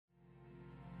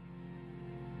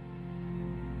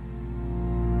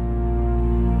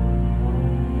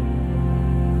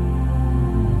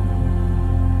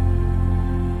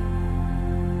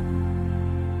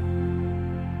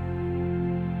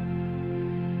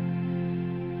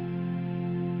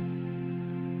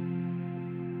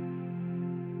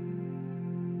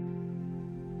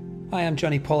Hi, I'm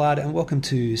Johnny Pollard, and welcome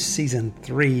to Season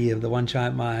 3 of the One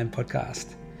Giant Mind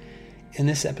podcast. In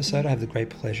this episode, I have the great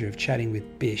pleasure of chatting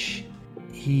with Bish.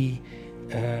 He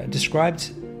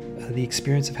described the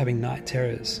experience of having night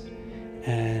terrors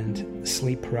and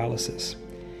sleep paralysis,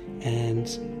 and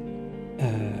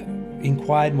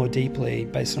inquired more deeply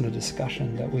based on a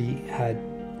discussion that we had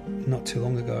not too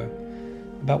long ago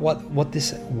about what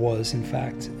this was, in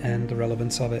fact, and the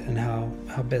relevance of it, and how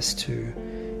best to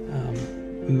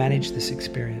manage this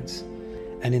experience.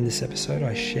 And in this episode,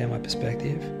 I share my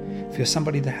perspective. If you're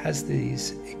somebody that has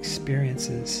these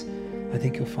experiences, I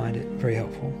think you'll find it very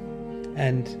helpful.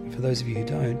 And for those of you who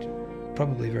don't,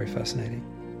 probably very fascinating.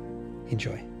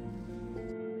 Enjoy.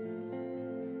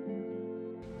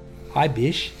 Hi,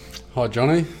 Bish. Hi,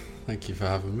 Johnny. Thank you for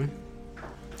having me.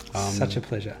 Such a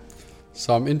pleasure.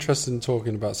 So I'm interested in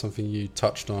talking about something you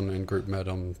touched on in Group Med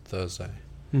on Thursday,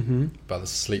 about the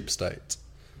sleep state.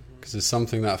 Because it's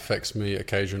something that affects me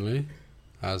occasionally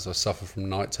as I suffer from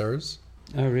night terrors.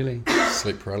 Oh, really?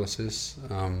 Sleep paralysis.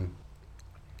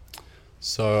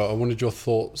 So I wanted your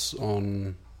thoughts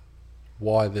on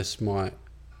why this might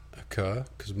occur,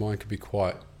 because mine could be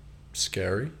quite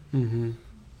scary.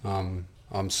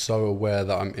 I'm so aware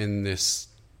that I'm in this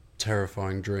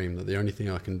terrifying dream that the only thing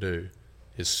I can do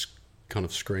is kind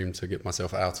of scream to get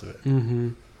myself out of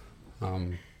it.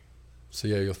 So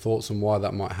yeah, your thoughts on why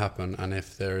that might happen, and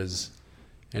if there is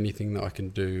anything that I can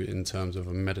do in terms of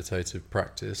a meditative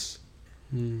practice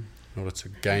in order to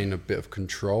gain a bit of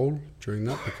control during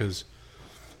that, because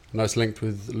I know it's linked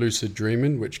with lucid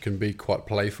dreaming, which can be quite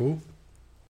playful.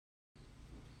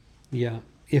 Yeah,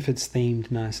 if it's themed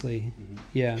nicely.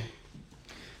 Yeah.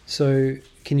 So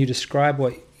can you describe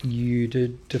what you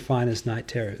define as night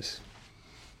terrors?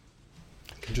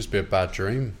 It can just be a bad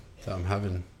dream that I'm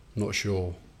having. Not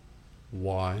sure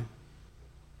why.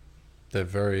 They're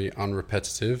very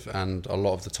unrepetitive, and a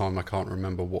lot of the time I can't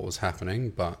remember what was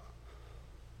happening, but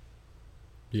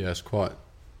yeah, it's quite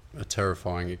a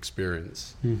terrifying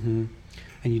experience. And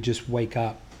you just wake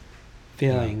up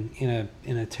feeling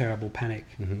in a terrible panic.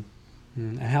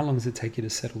 And how long does it take you to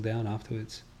settle down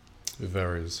afterwards? It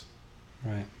varies.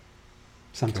 Right.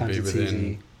 Sometimes it can be it's within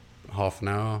easy. half an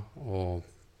hour, or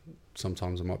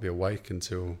sometimes I might be awake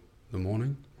until the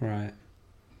morning. Right.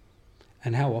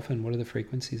 And how often? What are the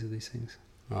frequencies of these things?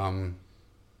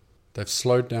 They've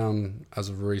slowed down as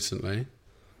of recently,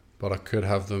 but I could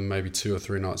have them maybe 2 or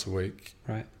 3 nights a week.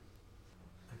 Right.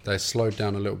 They slowed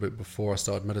down a little bit before I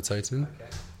started meditating.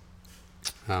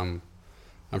 And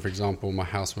for example, my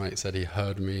housemate said he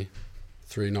heard me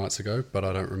 3 nights ago, but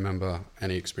I don't remember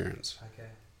any experience. Okay.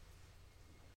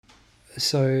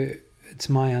 So it's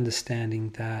my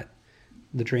understanding that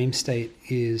the dream state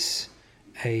is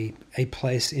a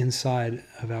place inside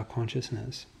of our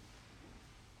consciousness,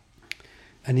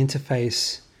 an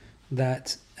interface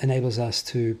that enables us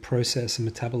to process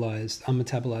and metabolize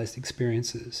unmetabolized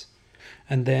experiences.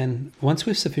 And then once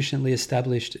we've sufficiently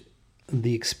established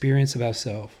the experience of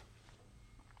ourself,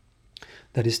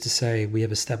 that is to say, we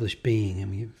have established being,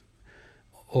 and we've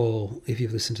all, if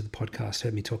you've listened to the podcast,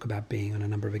 heard me talk about being on a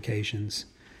number of occasions,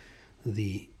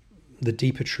 the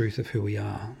deeper truth of who we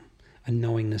are, a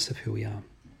knowingness of who we are,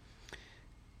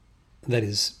 that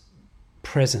is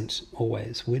present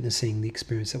always, witnessing the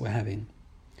experience that we're having.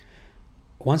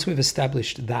 Once we've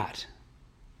established that,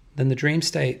 then the dream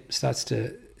state starts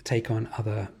to take on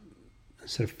other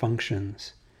sort of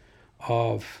functions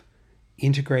of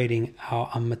integrating our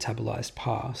unmetabolized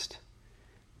past,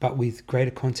 but with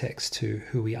greater context to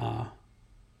who we are,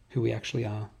 who we actually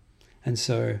are. And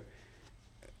so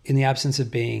in the absence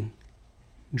of being,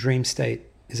 dream state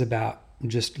is about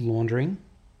just laundering.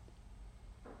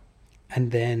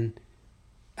 And then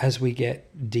as we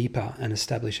get deeper and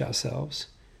establish ourselves,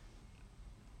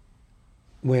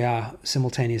 we are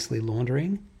simultaneously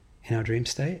laundering in our dream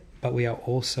state, but we are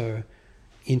also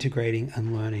integrating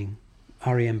and learning.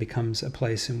 REM becomes a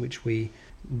place in which we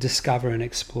discover and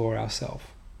explore ourselves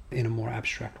in a more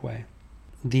abstract way.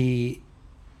 The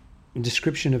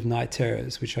description of night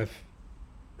terrors, which I've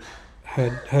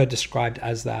heard described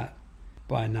as that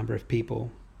by a number of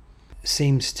people,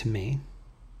 seems to me,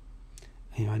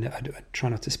 I try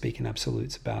not to speak in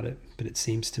absolutes about it, but it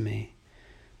seems to me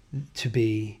to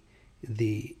be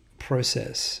the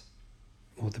process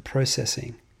or the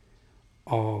processing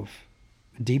of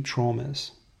deep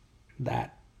traumas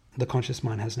that the conscious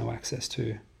mind has no access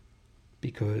to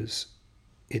because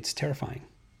it's terrifying.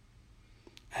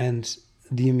 And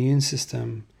the immune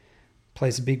system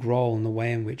plays a big role in the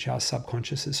way in which our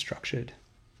subconscious is structured.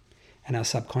 And our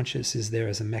subconscious is there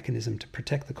as a mechanism to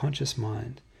protect the conscious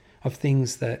mind of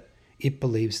things that it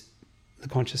believes the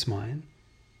conscious mind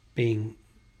being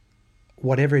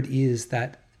whatever it is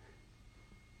that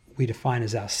we define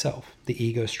as ourself, the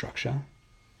ego structure,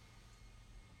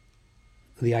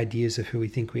 the ideas of who we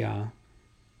think we are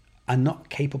not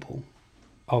capable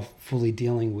of fully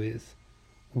dealing with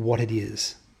what it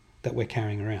is that we're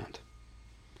carrying around.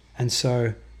 And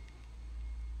so,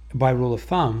 by rule of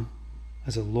thumb,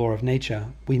 as a law of nature,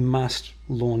 we must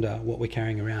launder what we're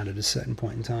carrying around at a certain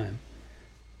point in time.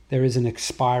 There is an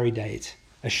expiry date,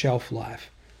 a shelf life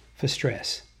for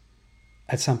stress.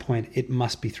 At some point, it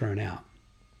must be thrown out.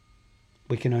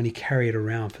 We can only carry it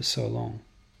around for so long.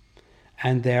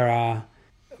 And there are,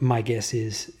 my guess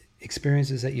is,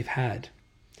 experiences that you've had.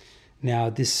 Now,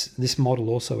 this model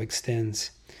also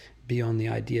extends beyond the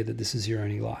idea that this is your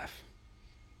only life.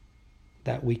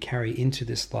 That we carry into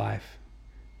this life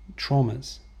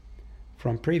traumas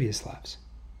from previous lives.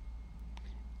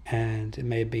 And it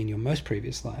may have been your most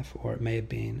previous life, or it may have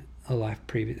been a life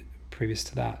previous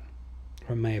to that,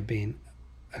 or it may have been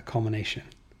a culmination,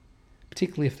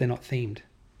 particularly if they're not themed.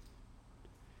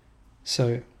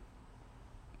 So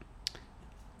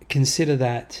consider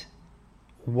that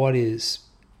what is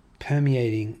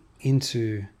permeating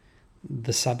into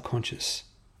the subconscious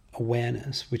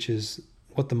awareness, which is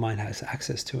what the mind has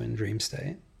access to in dream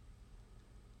state,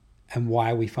 and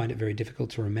why we find it very difficult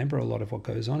to remember a lot of what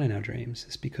goes on in our dreams,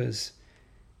 is because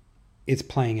it's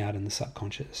playing out in the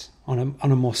subconscious, on a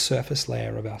more surface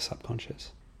layer of our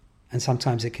subconscious. And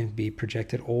sometimes it can be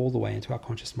projected all the way into our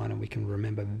conscious mind, and we can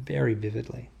remember very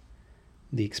vividly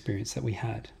the experience that we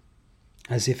had,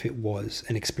 as if it was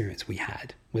an experience we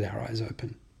had with our eyes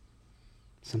open.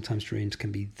 Sometimes dreams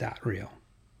can be that real.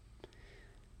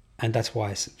 And that's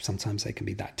why sometimes they can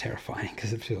be that terrifying,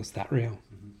 because it feels that real.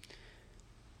 Mm-hmm.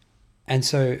 And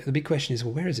so the big question is,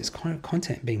 well, where is this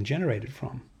content being generated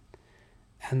from?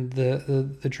 And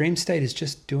the dream state is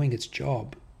just doing its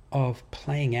job of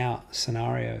playing out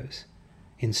scenarios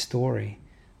in story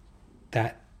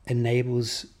that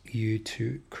enables you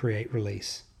to create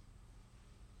release.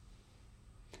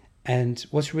 And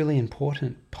what's really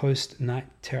important post-night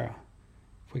terror,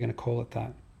 if we're going to call it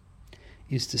that,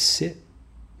 is to sit,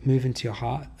 move into your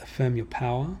heart, affirm your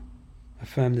power,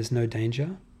 affirm there's no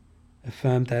danger,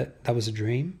 affirm that that was a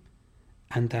dream,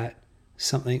 and that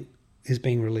something is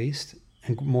being released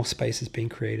and more space is being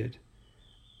created,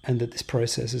 and that this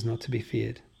process is not to be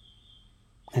feared.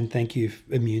 And thank you,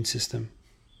 immune system,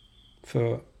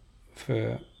 for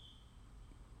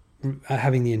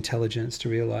having the intelligence to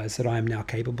realize that I am now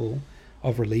capable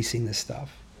of releasing this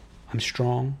stuff. I'm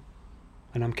strong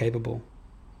and I'm capable.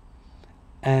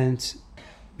 And,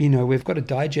 we've got to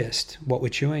digest what we're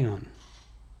chewing on.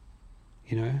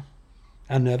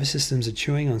 Our nervous systems are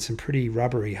chewing on some pretty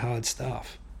rubbery, hard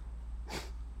stuff.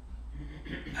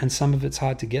 And some of it's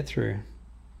hard to get through.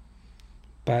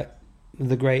 But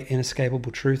the great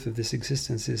inescapable truth of this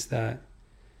existence is that,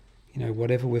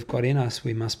 whatever we've got in us,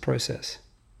 we must process.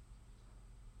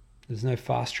 There's no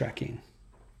fast tracking.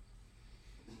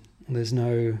 There's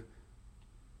no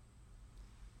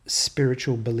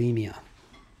spiritual bulimia.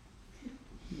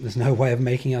 There's no way of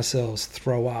making ourselves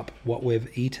throw up what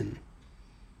we've eaten,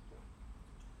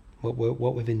 what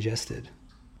we've ingested.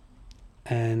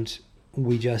 And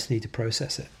we just need to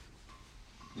process it.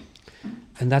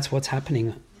 And that's what's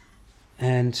happening.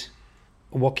 And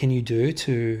what can you do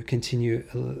to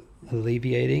continue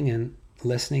alleviating and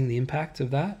lessening the impact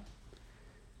of that?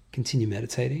 Continue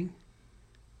meditating.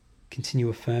 Continue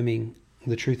affirming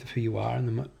the truth of who you are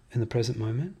in the present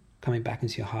moment, coming back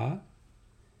into your heart.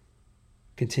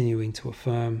 Continuing to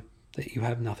affirm that you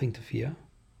have nothing to fear.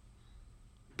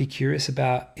 Be curious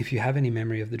about, if you have any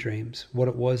memory of the dreams, what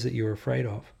it was that you were afraid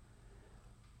of.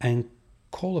 And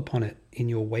call upon it in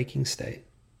your waking state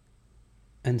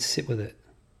and sit with it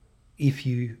if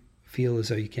you feel as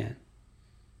though you can.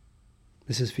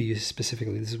 This is for you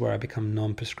specifically. This is where I become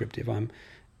non-prescriptive. I'm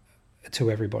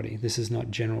to everybody. This is not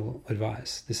general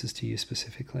advice. This is to you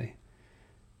specifically.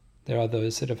 There are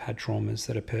those that have had traumas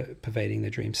that are pervading their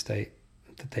dream state,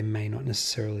 that they may not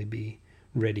necessarily be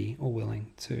ready or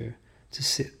willing to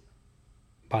sit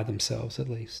by themselves at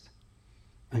least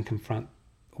and confront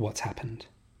what's happened.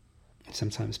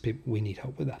 Sometimes we need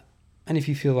help with that. And if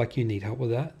you feel like you need help with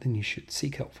that, then you should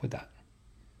seek help with that.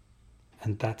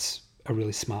 And that's a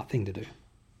really smart thing to do.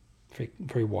 Very,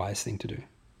 very wise thing to do.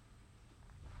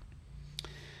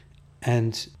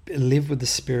 And live with the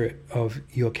spirit of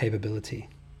your capability.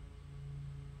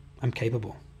 I'm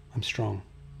capable. I'm strong.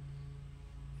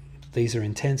 These are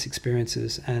intense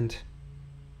experiences and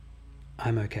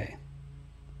I'm okay.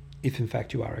 If in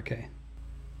fact you are okay.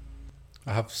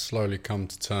 I have slowly come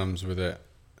to terms with it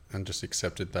and just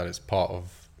accepted that it's part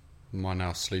of my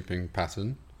now sleeping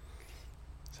pattern.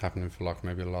 happening for like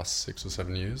maybe the last 6 or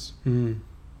 7 years.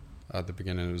 At the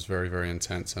beginning, it was very, very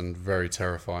intense and very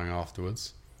terrifying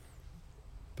afterwards.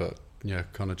 But yeah,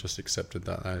 kind of just accepted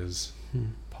that as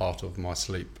part of my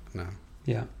sleep now.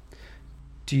 Yeah.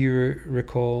 Do you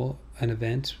recall an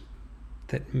event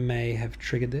that may have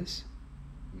triggered this?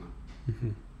 No.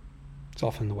 It's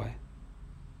often the way.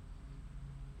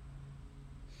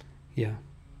 Yeah.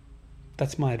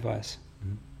 That's my advice.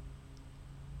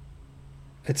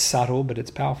 It's subtle, but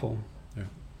it's powerful.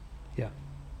 Yeah.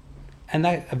 And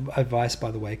that advice,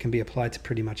 by the way, can be applied to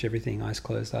pretty much everything. Eyes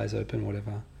closed, eyes open,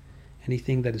 whatever.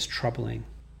 Anything that is troubling,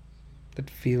 that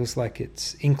feels like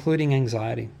it's, including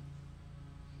anxiety.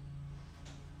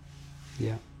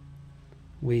 Yeah.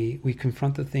 We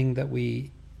confront the thing that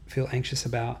we feel anxious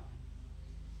about,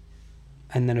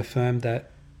 and then affirm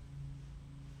that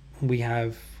we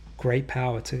have great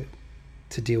power to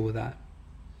deal with that.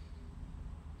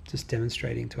 Just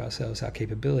demonstrating to ourselves our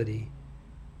capability.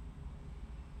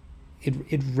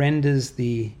 It renders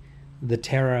the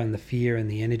terror and the fear and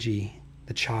the energy,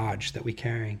 the charge that we're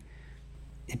carrying,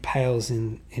 it pales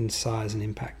in size and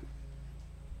impact.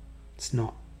 It's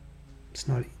not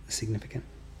significant.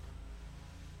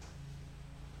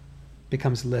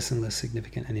 Becomes less and less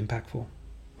significant and impactful.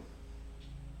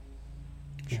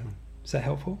 Yeah. Sure. Is that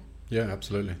helpful? Yeah,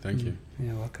 absolutely. Thank you.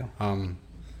 You're welcome. And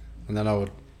then I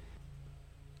would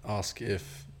ask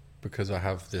if, because I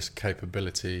have this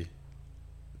capability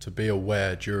to be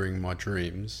aware during my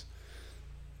dreams,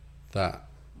 that,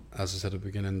 as I said at the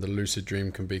beginning, the lucid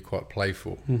dream can be quite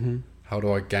playful. How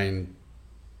do I gain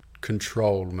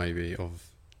control, maybe, of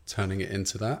turning it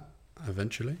into that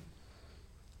eventually?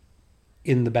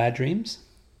 In the bad dreams?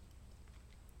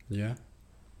 Yeah.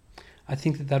 I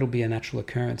think that'll be a natural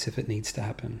occurrence if it needs to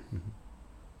happen.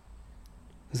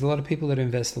 There's a lot of people that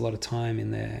invest a lot of time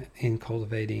in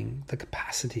cultivating the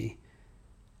capacity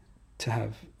to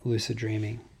have lucid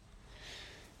dreaming.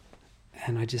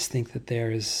 And I just think that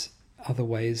there is other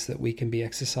ways that we can be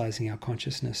exercising our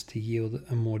consciousness to yield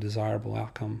a more desirable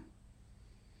outcome.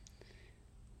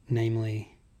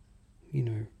 Namely,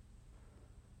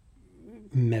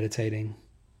 meditating,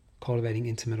 cultivating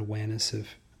intimate awareness of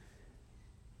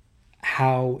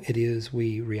how it is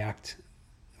we react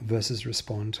versus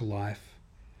respond to life,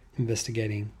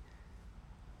 investigating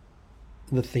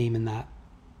the theme in that,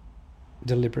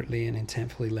 deliberately and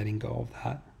intentfully letting go of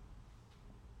that,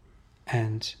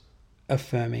 and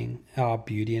affirming our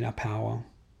beauty and our power,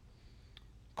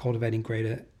 cultivating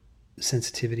greater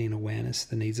sensitivity and awareness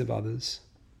to the needs of others,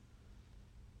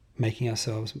 making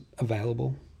ourselves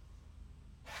available,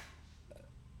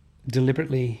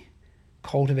 deliberately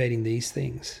cultivating these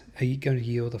things are going to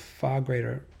yield a far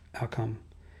greater outcome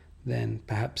than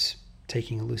perhaps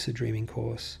taking a lucid dreaming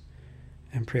course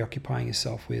and preoccupying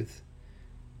yourself with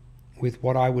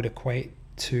what I would equate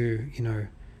to,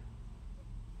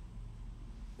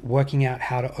 working out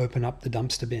how to open up the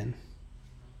dumpster bin,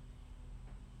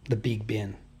 the big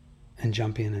bin, and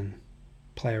jump in and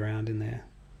play around in there.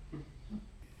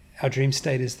 Our dream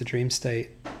state is the dream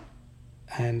state,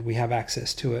 and we have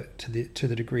access to it to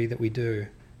the degree that we do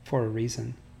for a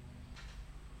reason.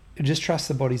 Just trust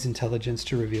the body's intelligence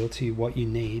to reveal to you what you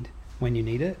need when you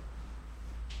need it.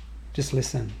 Just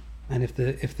listen. And if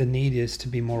the need is to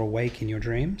be more awake in your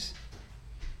dreams,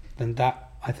 then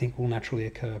that, I think, will naturally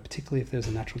occur, particularly if there's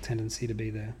a natural tendency to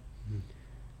be there.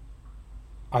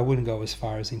 I wouldn't go as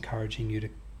far as encouraging you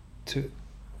to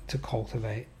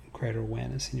cultivate greater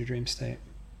awareness in your dream state.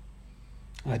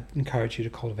 I'd encourage you to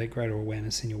cultivate greater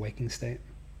awareness in your waking state.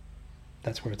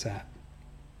 That's where it's at.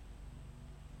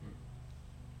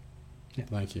 Yeah.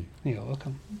 Thank you. You're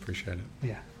welcome. Appreciate it.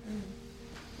 Yeah.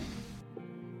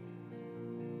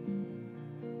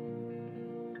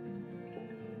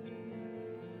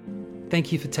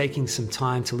 Thank you for taking some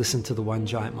time to listen to the One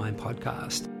Giant Mind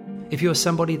podcast. If you're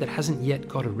somebody that hasn't yet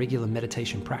got a regular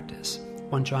meditation practice,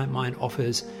 One Giant Mind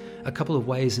offers a couple of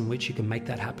ways in which you can make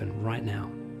that happen right now.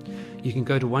 You can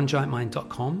go to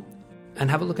onegiantmind.com and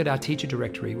have a look at our teacher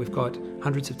directory. We've got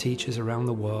hundreds of teachers around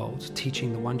the world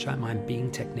teaching the One Giant Mind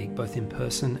being technique, both in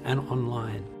person and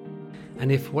online.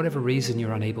 And if for whatever reason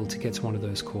you're unable to get to one of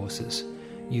those courses,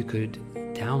 you could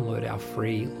download our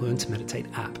free Learn to Meditate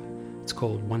app. It's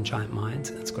called One Giant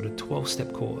Mind. It's got a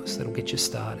 12-step course that'll get you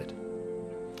started.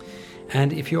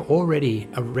 And if you're already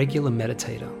a regular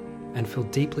meditator and feel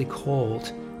deeply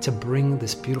called to bring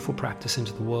this beautiful practice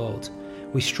into the world,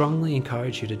 we strongly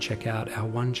encourage you to check out our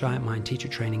One Giant Mind Teacher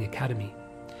Training Academy.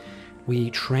 We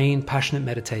train passionate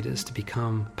meditators to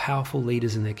become powerful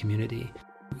leaders in their community,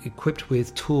 equipped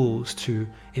with tools to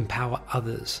empower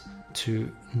others to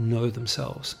know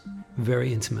themselves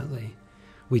very intimately,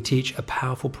 We teach a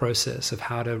powerful process of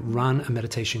how to run a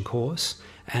meditation course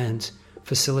and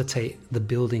facilitate the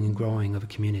building and growing of a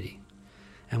community.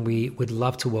 And we would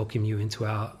love to welcome you into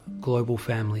our global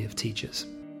family of teachers.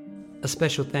 A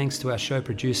special thanks to our show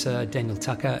producer, Daniel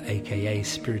Tucker, aka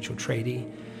Spiritual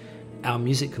Tradie, our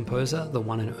music composer, the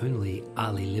one and only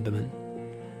Ali Liberman,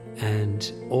 and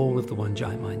all of the One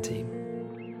Giant Mind team.